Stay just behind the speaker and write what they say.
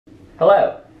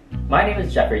Hello, my name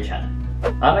is Jeffery Chen.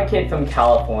 I'm a kid from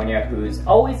California who's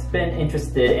always been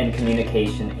interested in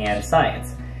communication and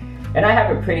science, and I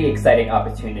have a pretty exciting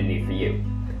opportunity for you,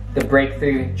 the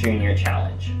Breakthrough Junior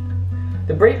Challenge.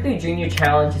 The Breakthrough Junior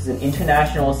Challenge is an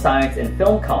international science and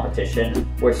film competition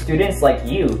where students like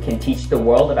you can teach the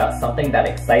world about something that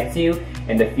excites you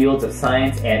in the fields of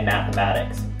science and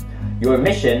mathematics. Your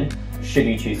mission, should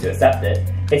you choose to accept it,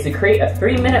 is to create a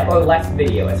 3-minute or less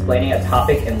video explaining a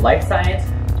topic in life science,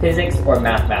 physics, or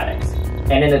mathematics.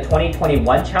 And in the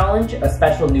 2021 challenge, a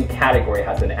special new category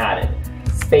has been added,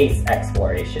 space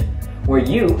exploration, where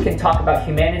you can talk about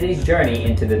humanity's journey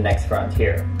into the next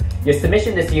frontier. Your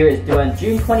submission this year is due on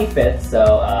June 25th,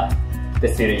 so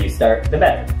the sooner you start, the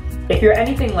better. If you're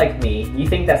anything like me, you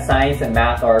think that science and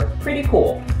math are pretty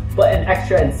cool, but an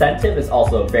extra incentive is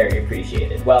also very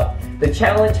appreciated. Well, the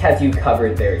challenge has you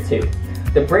covered there too.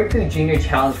 The Breakthrough Junior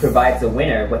Challenge provides a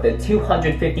winner with a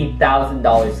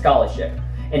 $250,000 scholarship,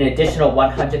 an additional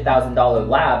 $100,000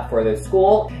 lab for their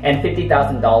school, and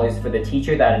 $50,000 for the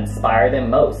teacher that inspired them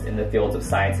most in the fields of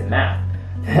science and math.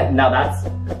 Now that's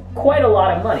quite a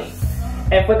lot of money.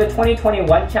 And for the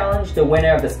 2021 challenge, the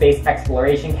winner of the space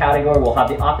exploration category will have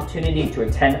the opportunity to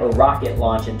attend a rocket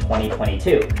launch in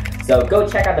 2022. So go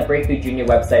check out the Breakthrough Junior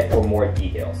website for more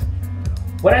details.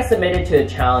 When I submitted to the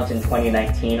challenge in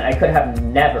 2019, I could have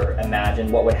never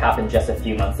imagined what would happen just a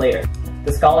few months later.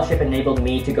 The scholarship enabled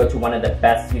me to go to one of the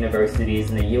best universities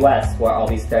in the US, where I'll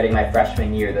be starting my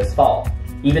freshman year this fall.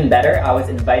 Even better, I was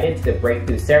invited to the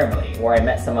breakthrough ceremony, where I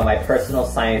met some of my personal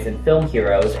science and film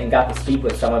heroes and got to speak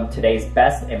with some of today's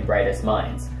best and brightest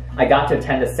minds. I got to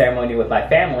attend the ceremony with my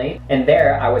family, and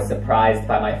there I was surprised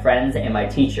by my friends and my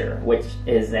teacher, which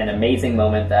is an amazing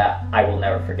moment that I will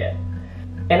never forget.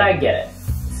 And I get it.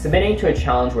 Submitting to a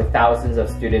challenge where thousands of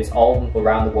students all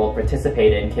around the world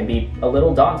participate in can be a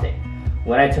little daunting.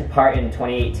 When I took part in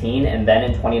 2018 and then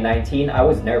in 2019, I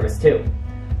was nervous too.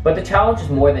 But the challenge is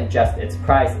more than just its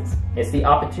prizes. It's the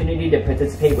opportunity to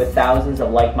participate with thousands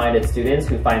of like-minded students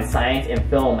who find science and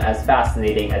film as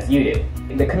fascinating as you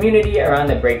do. The community around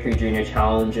the Breakthrough Junior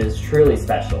Challenge is truly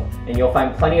special, and you'll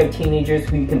find plenty of teenagers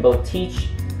who you can both teach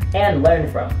and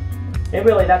learn from. And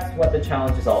really, that's what the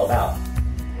challenge is all about.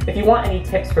 If you want any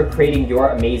tips for creating your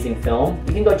amazing film,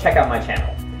 you can go check out my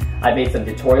channel. I've made some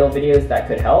tutorial videos that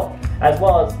could help, as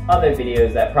well as other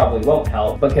videos that probably won't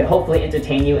help, but can hopefully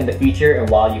entertain you in the future and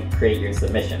while you create your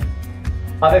submission.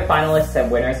 Other finalists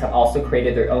and winners have also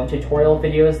created their own tutorial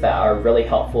videos that are really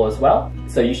helpful as well,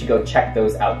 so you should go check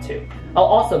those out too. I'll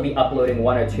also be uploading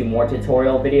 1 or 2 more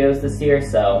tutorial videos this year,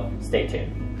 so stay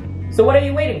tuned. So what are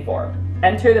you waiting for?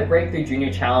 Enter the Breakthrough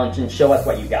Junior Challenge and show us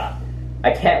what you got. I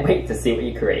can't wait to see what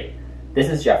you create. This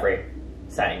is Jeffrey,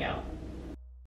 signing out.